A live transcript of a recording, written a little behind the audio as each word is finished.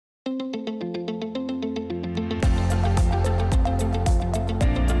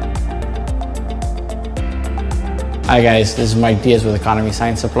Hi guys, this is Mike Diaz with Economy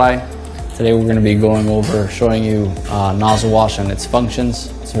Science Supply. Today we're going to be going over showing you nozzle wash and its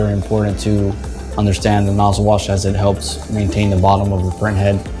functions. It's very important to understand the nozzle wash as it helps maintain the bottom of the print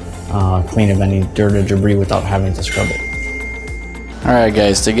head, clean of any dirt or debris without having to scrub it. Alright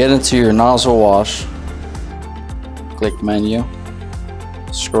guys, to get into your nozzle wash, click menu,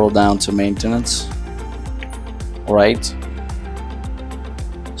 scroll down to maintenance, right,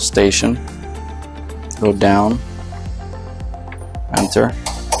 station, go down, enter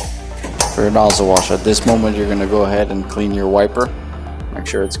for your nozzle wash. At this moment you're going to go ahead and clean your wiper, make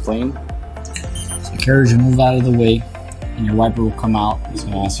sure it's clean. So carriage will move out of the way and your wiper will come out, so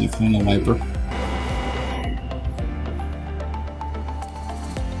as you clean the wiper.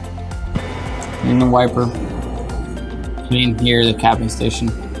 Clean the wiper, clean here the capping station.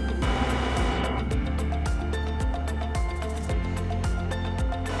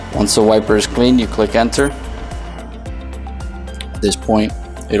 Once the wiper is clean, you click enter. At this point,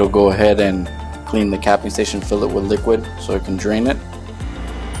 it'll go ahead and clean the capping station, fill it with liquid so it can drain it.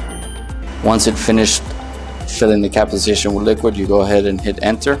 Once it finished filling the capping station with liquid, you go ahead and hit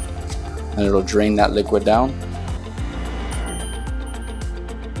enter and it'll drain that liquid down.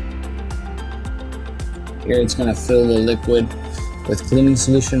 Here it's going to fill the liquid with cleaning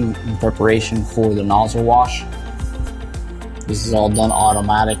solution in preparation for the nozzle wash. This is all done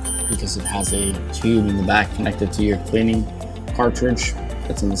automatic because it has a tube in the back connected to your cleaning cartridge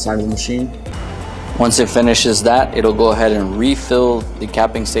that's on the side of the machine. Once it finishes that, it'll go ahead and refill the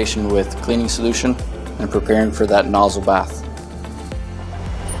capping station with cleaning solution and preparing for that nozzle bath.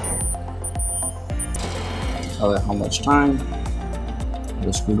 Tell it how much time.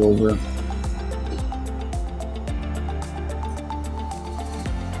 Just scoot over.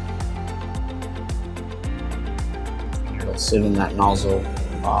 It'll sit in that nozzle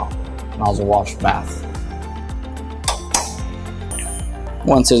wash bath.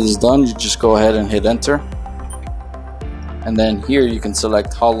 Once it is done, you just go ahead and hit enter, and then here you can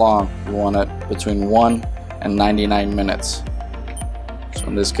select how long you want it, between 1 and 99 minutes. So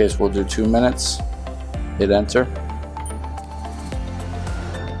in this case we'll do 2 minutes, hit enter.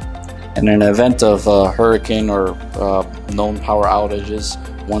 And in the event of a hurricane or known power outages,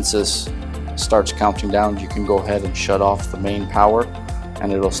 once this starts counting down, you can go ahead and shut off the main power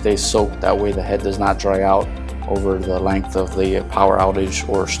and it'll stay soaked. That way the head does not dry out over the length of the power outage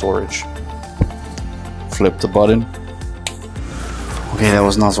or storage. Flip the button. Okay, that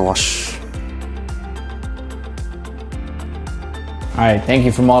was nozzle wash. Alright, thank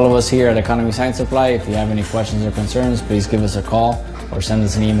you from all of us here at Economy Science Supply. If you have any questions or concerns, please give us a call or send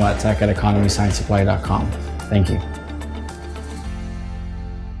us an email at tech@economysciencesupply.com. Thank you.